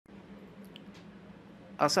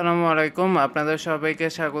আসসালামু আলাইকুম। আপনাদের সবাইকে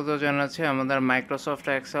স্বাগত জানাচ্ছি আমাদের মাইক্রোসফট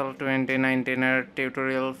এক্সেল 2019 এর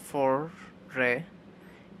টিউটোরিয়াল 4 রে।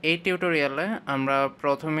 এই টিউটোরিয়ালে আমরা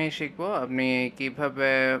প্রথমেই শিখব আপনি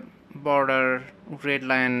কিভাবে বর্ডার, গ্রিড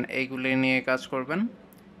লাইন এইগুলি নিয়ে কাজ করবেন।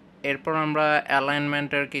 এরপর আমরা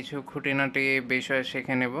অ্যালাইনমেন্টের কিছু খুঁটিনাটি বিষয়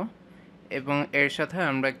শিখে নেব এবং এর সাথে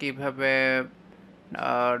আমরা কিভাবে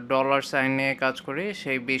ডলার সাইন নিয়ে কাজ করি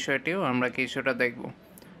সেই বিষয়টিও আমরা কিছুটা দেখব।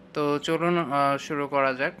 তো চলুন শুরু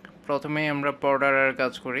করা যাক। প্রথমেই আমরা বর্ডারের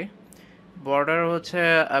কাজ করি। বর্ডার হচ্ছে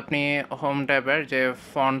আপনি হোম ট্যাবের যে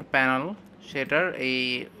ফন্ট প্যানেল সেটার এই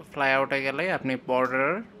ফ্লাইআউটে গেলে আপনি বর্ডার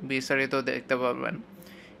বিস্তারিত দেখতে পাবেন।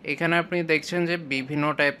 এখানে আপনি দেখছেন যে বিভিন্ন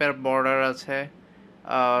টাইপের বর্ডার আছে,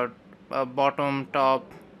 বটম, টপ,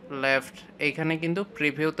 লেফট। এইখানে কিন্তু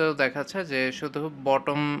প্রিভিউতেও দেখাচ্ছে যে শুধু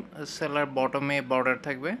বটম সেলের বটমে বর্ডার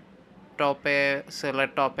থাকবে, টপে সেলের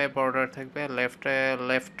টপে বর্ডার থাকবে,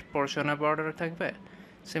 লেফট পোর্শনে বর্ডার থাকবে,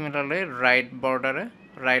 সিমিলারলি রাইট বর্ডারে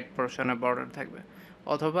রাইট পোর্শনে বর্ডার থাকবে।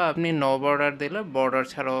 অথবা আপনি নো বর্ডার দিলে বর্ডার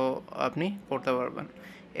ছাড়াও আপনি করতে পারবেন।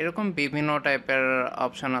 এরকম বিভিন্ন টাইপের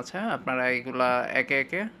অপশান আছে, আপনারা এইগুলা একে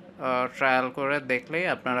একে ট্রায়াল করে দেখলেই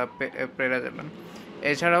আপনারা পেরে যাবেন।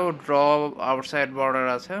 এছাড়াও ড্র আউটসাইড বর্ডার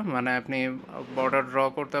আছে, মানে আপনি বর্ডার ড্র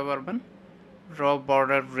করতে পারবেন। ড্র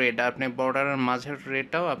বর্ডার গ্রিড, আপনি বর্ডারের মাঝের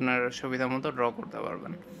গ্রিডটাও আপনার সুবিধা মতো ড্র করতে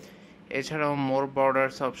পারবেন। এছাড়াও মোর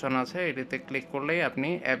বর্ডার্স অপশন আছে, এটিতে ক্লিক করলেই আপনি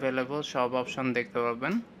অ্যাভেলেবল সব অপশন দেখতে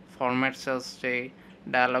পাবেন। ফরম্যাট সেলস যে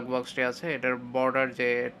ডায়ালগ বক্সটি আছে, এটার বর্ডার যে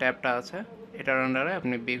ট্যাবটা আছে এটার আন্ডারে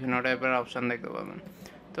আপনি বিভিন্ন টাইপের অপশন দেখতে পাবেন।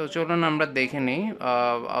 তো চলুন আমরা দেখে নিই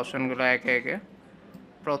অপশনগুলো একে একে।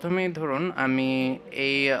 প্রথমেই ধরুন আমি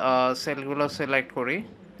এই সেলগুলো সিলেক্ট করি।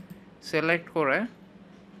 সিলেক্ট করে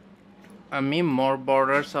আমি মোর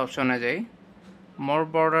বর্ডার্স অপশনে যাই। মোর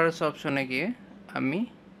বর্ডার্স অপশনে গিয়ে আমি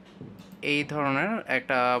এই ধরনের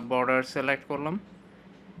একটা বর্ডার সিলেক্ট করলাম।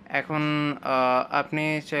 এখন আপনি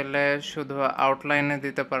চাইলে শুধু আউটলাইনে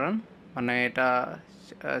দিতে পারেন, মানে এটা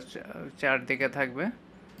চারদিকে থাকবে,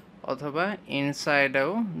 অথবা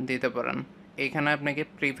ইনসাইডেও দিতে পারেন। এইখানে আপনাকে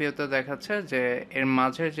প্রিভিউতে দেখাচ্ছে যে এর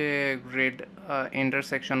মাঝে যে গ্রিড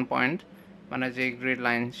ইন্টারসেকশন পয়েন্ট, মানে যে গ্রিড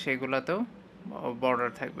লাইন, সেগুলোতেও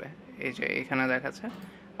বর্ডার থাকবে। এই যে এখানে দেখাচ্ছে।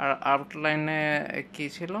 আর আউটলাইনে কি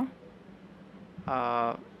ছিল,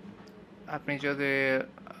 আপনি যদি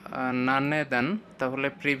নানে দেন তাহলে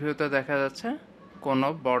প্রিভিউতে দেখা যাচ্ছে কোনো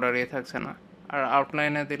বর্ডারই থাকছে না, আর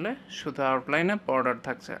আউটলাইনে দিলে শুধু আউটলাইনে বর্ডার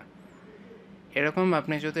থাকছে। এরকম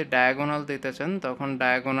আপনি যদি ডায়াগোনাল দিতে চান তখন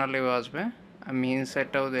ডায়াগোনালিও আসবে। আমি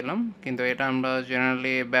ইনসাইডটাও দিলাম, কিন্তু এটা আমরা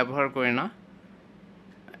জেনারেলি ব্যবহার করি না।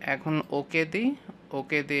 এখন ওকে দিই।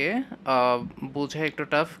 ওকে দিয়ে বুঝে একটু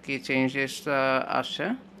টাফ কি চেঞ্জেসটা আসছে।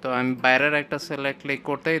 তো আমি বাইরের একটা সেলে ক্লিক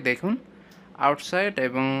করতেই দেখুন আউটসাইড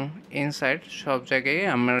এবং ইনসাইড সব জায়গায়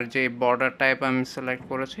আমার যে বর্ডার টাইপ আমি সিলেক্ট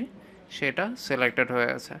করেছি সেটা সিলেক্টেড হয়ে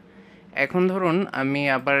গেছে। এখন ধরুন আমি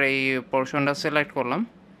আবার এই পোর্শনটা সিলেক্ট করলাম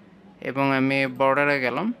এবং আমি বর্ডারে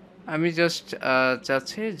গেলাম। আমি জাস্ট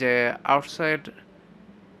চাচ্ছি যে আউটসাইড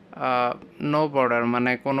নো বর্ডার,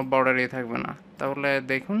 মানে কোনো বর্ডারই থাকবে না। তাহলে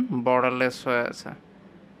দেখুন বর্ডারলেস হয়ে আছে।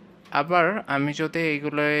 আবার আমি যদি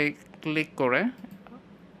এইগুলোয় ক্লিক করে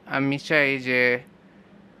আমি চাই যে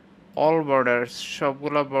অল বর্ডার্স,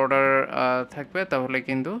 সবগুলো বর্ডার থাকবে, তাহলে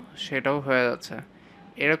কিন্তু সেটাও হয়ে যাচ্ছে।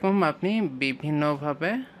 এরকম আপনি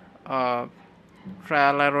বিভিন্নভাবে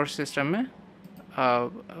ট্রায়াল এরর সিস্টেমে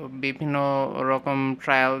বিভিন্ন রকম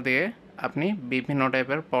ট্রায়াল দিয়ে আপনি বিভিন্ন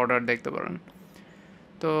টাইপের বর্ডার দেখতে পারেন।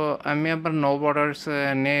 তো আমি আবার নো বর্ডার্স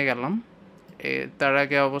নিয়ে গেলাম। তার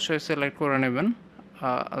আগে অবশ্যই সিলেক্ট করে নেবেন,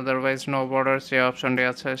 আদারওয়াইজ নো বর্ডার্স যে অপশানটি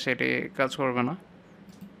আছে সেটি কাজ করবে না।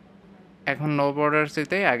 এখন নো বর্ডার্স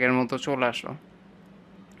দিতেই আগের মতো চলে আসলো।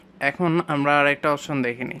 এখন আমরা আরেকটা অপশন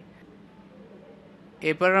দেখে নিই।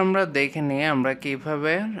 এবার আমরা দেখে নিই আমরা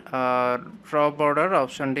কীভাবে ড্র বর্ডার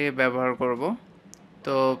অপশানটি ব্যবহার করব।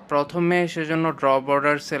 তো প্রথমে সেজন্য ড্র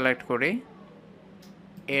বর্ডার সিলেক্ট করি।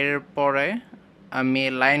 এরপরে আমি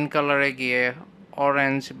লাইন কালারে গিয়ে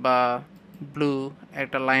অরেঞ্জ বা ব্লু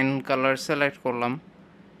একটা লাইন কালার সিলেক্ট করলাম।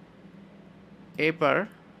 এবার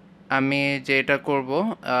আমি যেটা করব,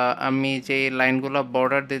 আমি যেই লাইনগুলো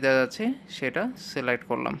বর্ডার দিতে যাচ্ছি সেটা সিলেক্ট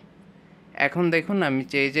করলাম। এখন দেখুন আমি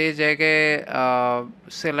যেই জায়গায়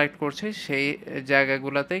সিলেক্ট করছি সেই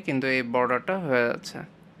জায়গাগুলোতেই কিন্তু এই বর্ডারটা হয়ে যাচ্ছে।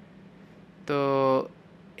 তো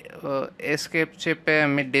এসকেপ চেপে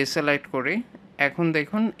আমি ডিসিলেক্ট করি। এখন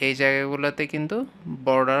দেখুন এই জায়গাগুলোতে কিন্তু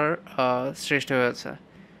বর্ডার সৃষ্টি হয়েছে।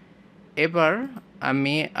 এবার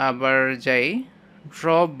আমি আবার যাই ড্র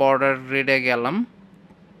বর্ডার গ্রিডে গেলাম,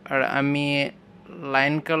 আর আমি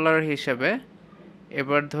লাইন কালার হিসেবে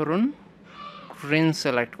এবার ধরুন গ্রিন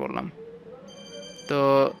সিলেক্ট করলাম। তো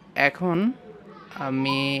এখন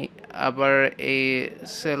আমি আবার এই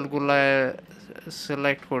সেলগুলা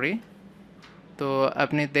সিলেক্ট করি। তো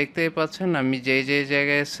আপনি দেখতেই পাচ্ছেন আমি যেই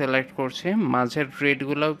জায়গায় সিলেক্ট করছি মাঝের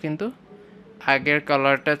গ্রিডগুলোও কিন্তু আগের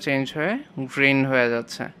কালারটা চেঞ্জ হয়ে গ্রিন হয়ে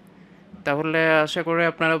যাচ্ছে। তাহলে আশা করি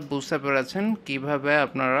আপনারা বুঝতে পেরেছেন কিভাবে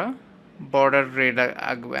আপনারা বর্ডার গ্রিড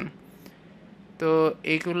আঁকবেন। তো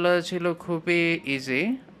এইগুলো ছিল খুবই ইজি।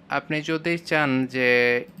 আপনি যদি চান যে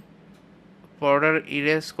বর্ডার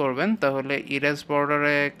ইরেজ করবেন তাহলে ইরেজ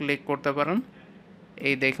বর্ডারে ক্লিক করতে পারেন।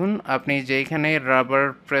 এই দেখুন আপনি যেইখানে রাবার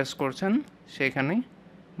প্রেস করছেন সেখানেই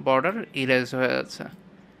বর্ডার ইরেজ হয়ে যাচ্ছে।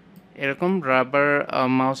 এরকম রাবার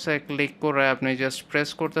মাউসে ক্লিক করে আপনি জাস্ট প্রেস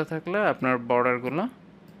করতে থাকলে আপনার বর্ডারগুলো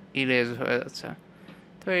ইরেজ হয়ে যাচ্ছে।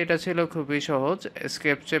 তো এটা ছিল খুবই সহজ।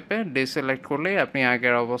 এসকেপ চেপে ডিসিলেক্ট করলেই আপনি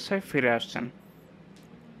আগের অবস্থায় ফিরে আসছেন।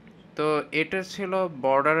 তো এটা ছিল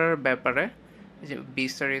বর্ডারের ব্যাপারে যে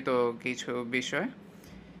বিস্তারিত কিছু বিষয়।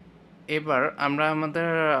 এবার আমরা আমাদের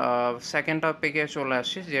সেকেন্ড টপিকে চলে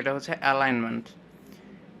আসি, যেটা হচ্ছে অ্যালাইনমেন্ট।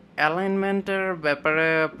 অ্যালাইনমেন্টের ব্যাপারে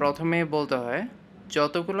প্রথমেই বলতে হয়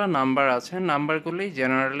যতগুলো নাম্বার আছে নাম্বারগুলি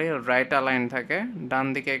জেনারেলি রাইট অ্যালাইন থাকে, ডান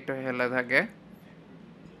দিকে একটু হেলে থাকে।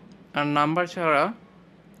 আর নাম্বার ছাড়া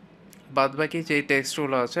বাদবাকি যেই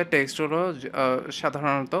টেক্সটগুলো আছে টেক্সটগুলো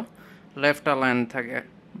সাধারণত লেফট অ্যালাইন থাকে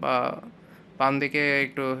বা বাম দিকে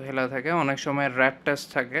একটু হেলা থাকে। অনেক সময় র্যাপ টেক্সট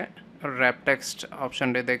থাকে, র্যাপ টেক্সট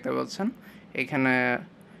অপশানটি দেখতে পাচ্ছেন এখানে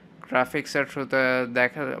গ্রাফিক্সের থ্রুতে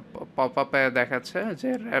পপ আপে দেখাচ্ছে যে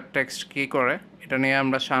র্যাপ টেক্সট কী করে। এটা নিয়ে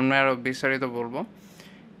আমরা সামনে আরও বিস্তারিত বলবো।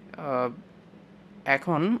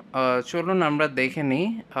 এখন চলুন আমরা দেখে নিই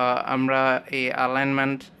আমরা এই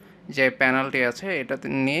অ্যালাইনমেন্ট যে প্যানেলটি আছে এটা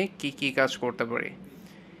নিয়ে কি কাজ করতে পারি।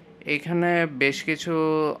 এখানে বেশ কিছু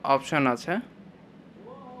অপশান আছে,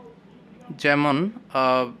 যেমন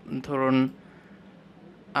ধরুন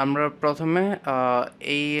আমরা প্রথমে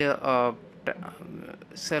এই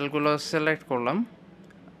সেলগুলো সিলেক্ট করলাম।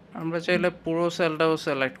 আমরা চাইলে পুরো সেলটাও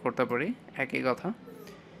সিলেক্ট করতে পারি, একই কথা।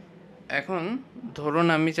 এখন ধরুন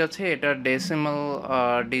আমি চাচ্ছি এটা ডেসিমাল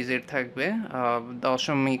ডিজিট থাকবে,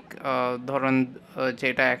 দশমিক, ধরুন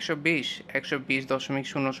যেটা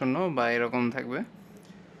 120.00 বা এরকম থাকবে।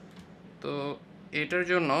 তো এটার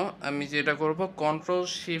জন্য আমি যেটা করব কন্ট্রোল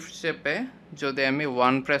শিফট চেপে যদি আমি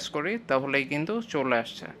 1 প্রেস করি তাহলেই কিন্তু চলে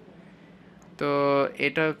আসছে। তো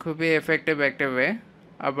এটা খুবই এফেক্টিভ একটা ওয়ে।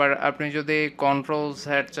 আবার আপনি যদি কন্ট্রোল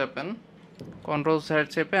Z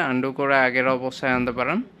চেপে আন্ডু করে আগের অবস্থায় আনতে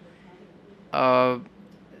পারেন।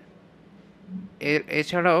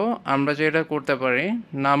 এছাড়াও আমরা যেটা করতে পারি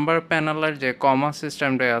নাম্বার প্যানেলের যে কমা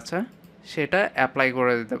সিস্টেমটা আছে সেটা অ্যাপ্লাই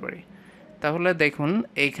করে দিতে পারি। তাহলে দেখুন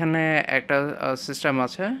এইখানে একটা সিস্টেম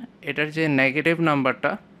আছে, এটার যে নেগেটিভ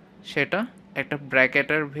নাম্বারটা সেটা একটা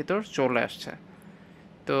ব্র্যাকেটের ভিতর চলে আসছে।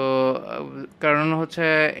 তো কারণ হচ্ছে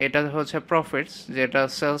এটা হচ্ছে প্রফিটস, যেটা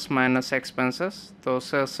সেলস মাইনাস এক্সপেন্সেস। তো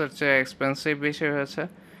সেলসের চেয়ে এক্সপেন্সিভ বেশি হয়েছে,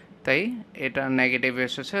 তাই এটা নেগেটিভ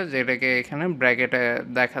এসেছে, যেটাকে এখানে ব্র্যাকেটে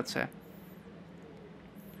দেখাচ্ছে।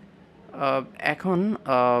 এখন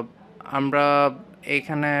আমরা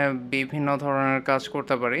এইখানে বিভিন্ন ধরনের কাজ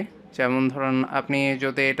করতে পারি। যেমন ধরুন আপনি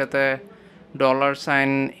যদি এটাতে ডলার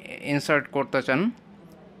সাইন ইনসার্ট করতে চান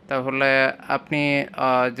তাহলে আপনি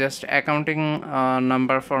জাস্ট অ্যাকাউন্টিং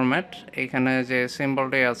নাম্বার ফরম্যাট এখানে যে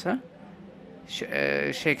সিম্বলটি আছে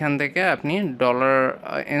সেখান থেকে আপনি ডলার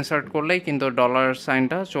ইনসার্ট করলেই কিন্তু ডলার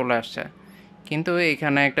সাইনটা চলে আসছে। কিন্তু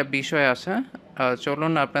এখানে একটা বিষয় আছে,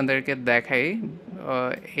 চলুন আপনাদেরকে দেখাই।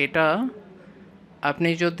 এটা আপনি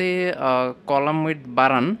যদি কলাম উইডথ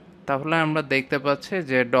বাড়ান তাহলে আমরা দেখতে পাচ্ছি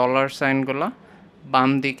যে ডলার সাইনগুলো বাম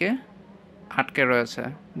দিকে আটকে রয়েছে,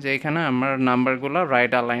 যে এখানে আমার নাম্বারগুলো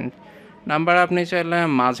রাইট অ্যালাইন। নাম্বার আপনি চাইলে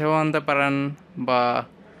মাঝেও আনতে পারেন বা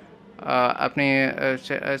আপনি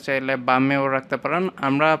চাইলে বামেও রাখতে পারেন।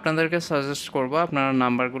 আমরা আপনাদেরকে সাজেস্ট করব আপনারা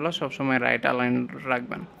নাম্বারগুলো সবসময় রাইট অ্যালাইন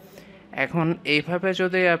রাখবেন। এখন এইভাবে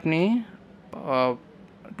যদি আপনি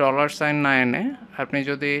ডলার সাইন না এনে আপনি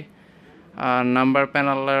যদি নাম্বার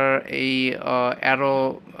প্যানেলের এই অ্যারো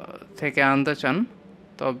থেকে আনতে চান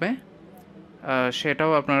তবে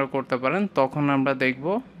সেটাও আপনারা করতে পারেন। তখন আমরা দেখব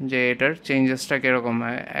যে এটার চেঞ্জেসটা কীরকম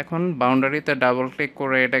হয়। এখন বাউন্ডারিতে ডাবল ক্লিক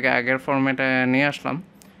করে এটাকে আগের ফরম্যাটে নিয়ে আসলাম।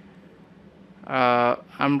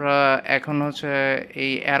 আমরা এখন হচ্ছে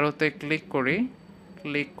এই অ্যারোতে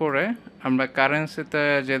ক্লিক করে আমরা কারেন্সিতে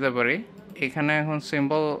যেতে পারি। এখানে এখন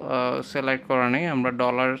সিম্বল সিলেক্ট করা নেই, আমরা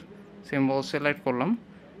ডলার সিম্বল সিলেক্ট করলাম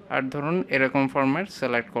আর ধরুন এরকম ফরম্যাট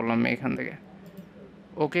সিলেক্ট করলাম এখান থেকে,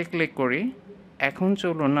 ওকে ক্লিক করি। এখন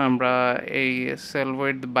চলুন আমরা এই সেল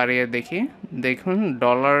ওয়েট বাড়িয়ে দেখি। দেখুন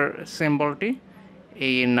ডলার সিম্বলটি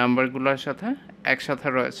এই নাম্বারগুলোর সাথে একসাথে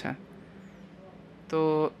রয়েছে। তো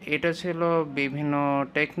এটা ছিল বিভিন্ন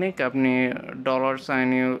টেকনিক আপনি ডলার সাইন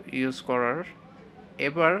ইউজ করার।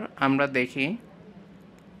 এবার আমরা দেখি,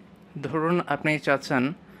 ধরুন আপনি চাচ্ছেন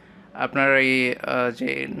আপনার এই যে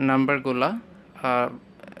নাম্বারগুলা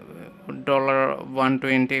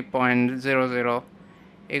 $120.00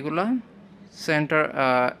 এগুলা সেন্টার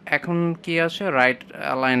এখন কি আছে, রাইট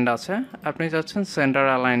অ্যালাইন্ড আছে, আপনি চাচ্ছেন সেন্টার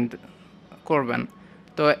অ্যালাইন্ড করবেন।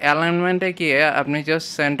 তো অ্যালাইনমেন্টে গিয়ে আপনি জাস্ট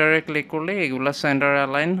সেন্টারে ক্লিক করলে এগুলো সেন্টার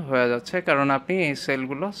অ্যালাইন হয়ে যাচ্ছে, কারণ আপনি এই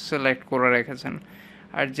সেলগুলো সিলেক্ট করে রেখেছেন।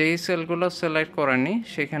 আর যেই সেলগুলো সিলেক্ট করেননি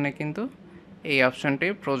সেখানে কিন্তু এই অপশানটি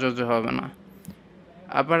প্রযোজ্য হবে না।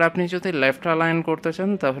 আবার আপনি যদি লেফট অ্যালাইন করতে চান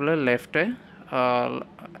তাহলে লেফটে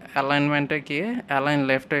অ্যালাইনমেন্টে গিয়ে অ্যালাইন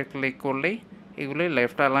লেফটে ক্লিক করলেই এগুলি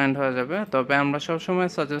লেফট অ্যালাইন্ড হয়ে যাবে। তবে আমরা সবসময়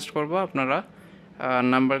সাজেস্ট করব আপনারা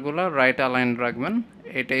নাম্বারগুলো রাইট অ্যালাইন রাখবেন,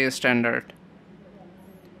 এটাই স্ট্যান্ডার্ড।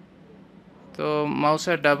 তো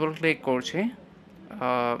মাউসের ডাবল ক্লিক করছি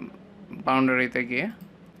বাউন্ডারিতে গিয়ে।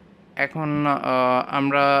 এখন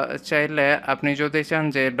আমরা চাইলে আপনি যদি চান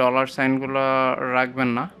যে ডলার সাইনগুলো রাখবেন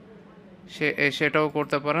না, সেটাও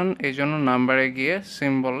করতে পারেন। এই জন্য নাম্বারে গিয়ে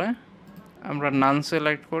সিম্বলে আমরা নান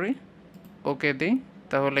সিলেক্ট করি, ওকে দিই,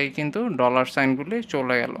 তাহলেই কিন্তু ডলার সাইনগুলি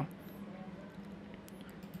চলে গেল।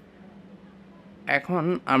 এখন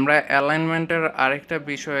আমরা অ্যালাইনমেন্টের আরেকটা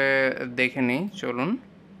বিষয়ে দেখে নিই, চলুন।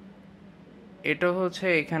 এটা হচ্ছে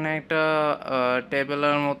এখানে একটা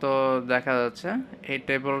টেবিলের মতো দেখা যাচ্ছে, এই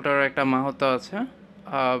টেবিলটার একটা মাহাত্ম্য আছে।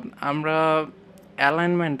 আমরা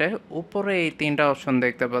অ্যালাইনমেন্টে উপরে এই তিনটা অপশন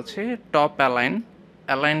দেখতে পাচ্ছি, top align,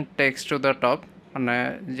 align text to the top, মানে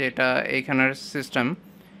যেটা এইখানের সিস্টেম,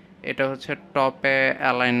 এটা হচ্ছে টপে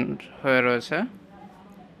অ্যালাইন হয়ে রয়েছে।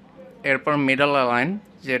 এরপর মিডল অ্যালাইন,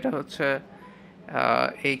 যেটা হচ্ছে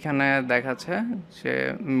এইখানে দেখাচ্ছে যে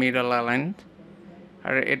মিডল অ্যালাইন।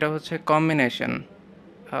 আর এটা হচ্ছে কম্বিনেশন,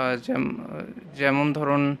 যেমন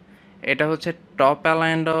ধরুন এটা হচ্ছে টপ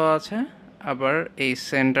অ্যালাইন্ডও আছে, আবার এই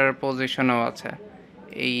সেন্টার পজিশনেও আছে।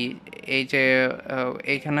 এই এই যে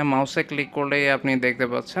এইখানে মাউসে ক্লিক করলেই আপনি দেখতে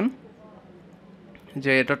পাচ্ছেন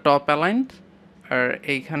যে এটা টপ অ্যালাইন্ড, আর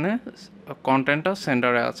এইখানে কন্টেন্টটা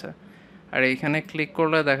সেন্টারে আছে। আর এইখানে ক্লিক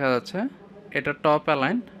করলে দেখা যাচ্ছে এটা টপ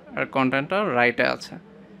অ্যালাইন্ড আর কন্টেন্টটা রাইটে আছে।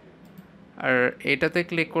 আর এটাতে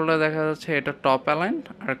ক্লিক করলে দেখা যাচ্ছে এটা টপ অ্যালাইন্ড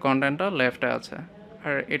আর কন্টেন্টটা লেফটে আছে।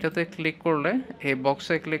 আর এটাতে ক্লিক করলে, এই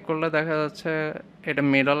বক্সে ক্লিক করলে দেখা যাচ্ছে এটা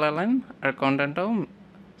মিডল অ্যালাইন আর কন্টেন্টটাও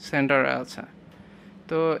সেন্টারে আছে।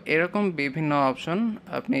 তো এরকম বিভিন্ন অপশন,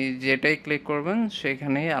 আপনি যেটাই ক্লিক করবেন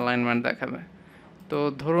সেখানেই অ্যালাইনমেন্ট দেখাবে। তো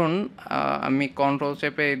ধরুন আমি কন্ট্রোল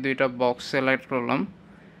চেপে এই দুইটা বক্স সিলেক্ট করলাম,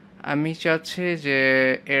 আমি চাচ্ছি যে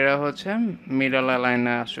এরা হচ্ছে মিডল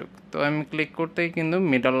অ্যালাইনে আসুক। তো আমি ক্লিক করতেই কিন্তু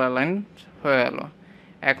মিডল অ্যালাইন হয়ে গেল।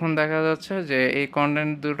 এখন দেখা যাচ্ছে যে এই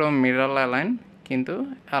কন্টেন্ট দুটো মিডল অ্যালাইন, কিন্তু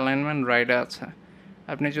অ্যালাইনমেন্ট রাইটে আছে।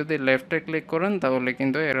 আপনি যদি লেফটে ক্লিক করেন তাহলে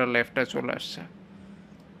কিন্তু এরা লেফটে চলে আসছে।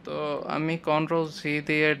 তো আমি কন্ট্রোল সি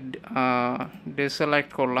দিয়ে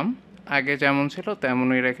ডিসেলেক্ট করলাম, আগে যেমন ছিল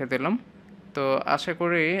তেমনই রেখে দিলাম। তো আশা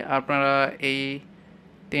করি আপনারা এই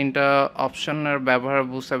তিনটা অপশনের ব্যবহার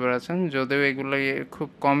বুঝতে পেরেছেন, যদিও এগুলো খুব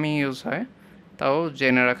কমই ইউজ হয়, তাও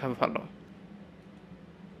জেনে রাখা ভালো।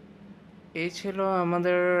 এই ছিল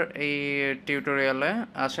আমাদের এই টিউটোরিয়ালে।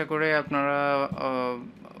 আশা করি আপনারা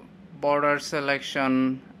বর্ডার সিলেকশন,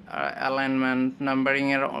 অ্যালাইনমেন্ট,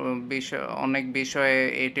 নাম্বারিংয়ের অনেক বিষয়ে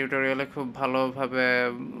এই টিউটোরিয়ালে খুব ভালোভাবে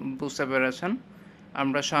বুঝতে পেরেছেন।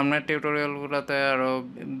 আমরা সামনের টিউটোরিয়ালগুলোতে আরও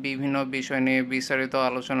বিভিন্ন বিষয় নিয়ে বিস্তারিত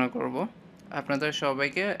আলোচনা করব। আপনাদের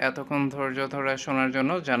সবাইকে এতক্ষণ ধৈর্য ধরে শোনার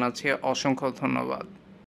জন্য জানাচ্ছি অসংখ্য ধন্যবাদ।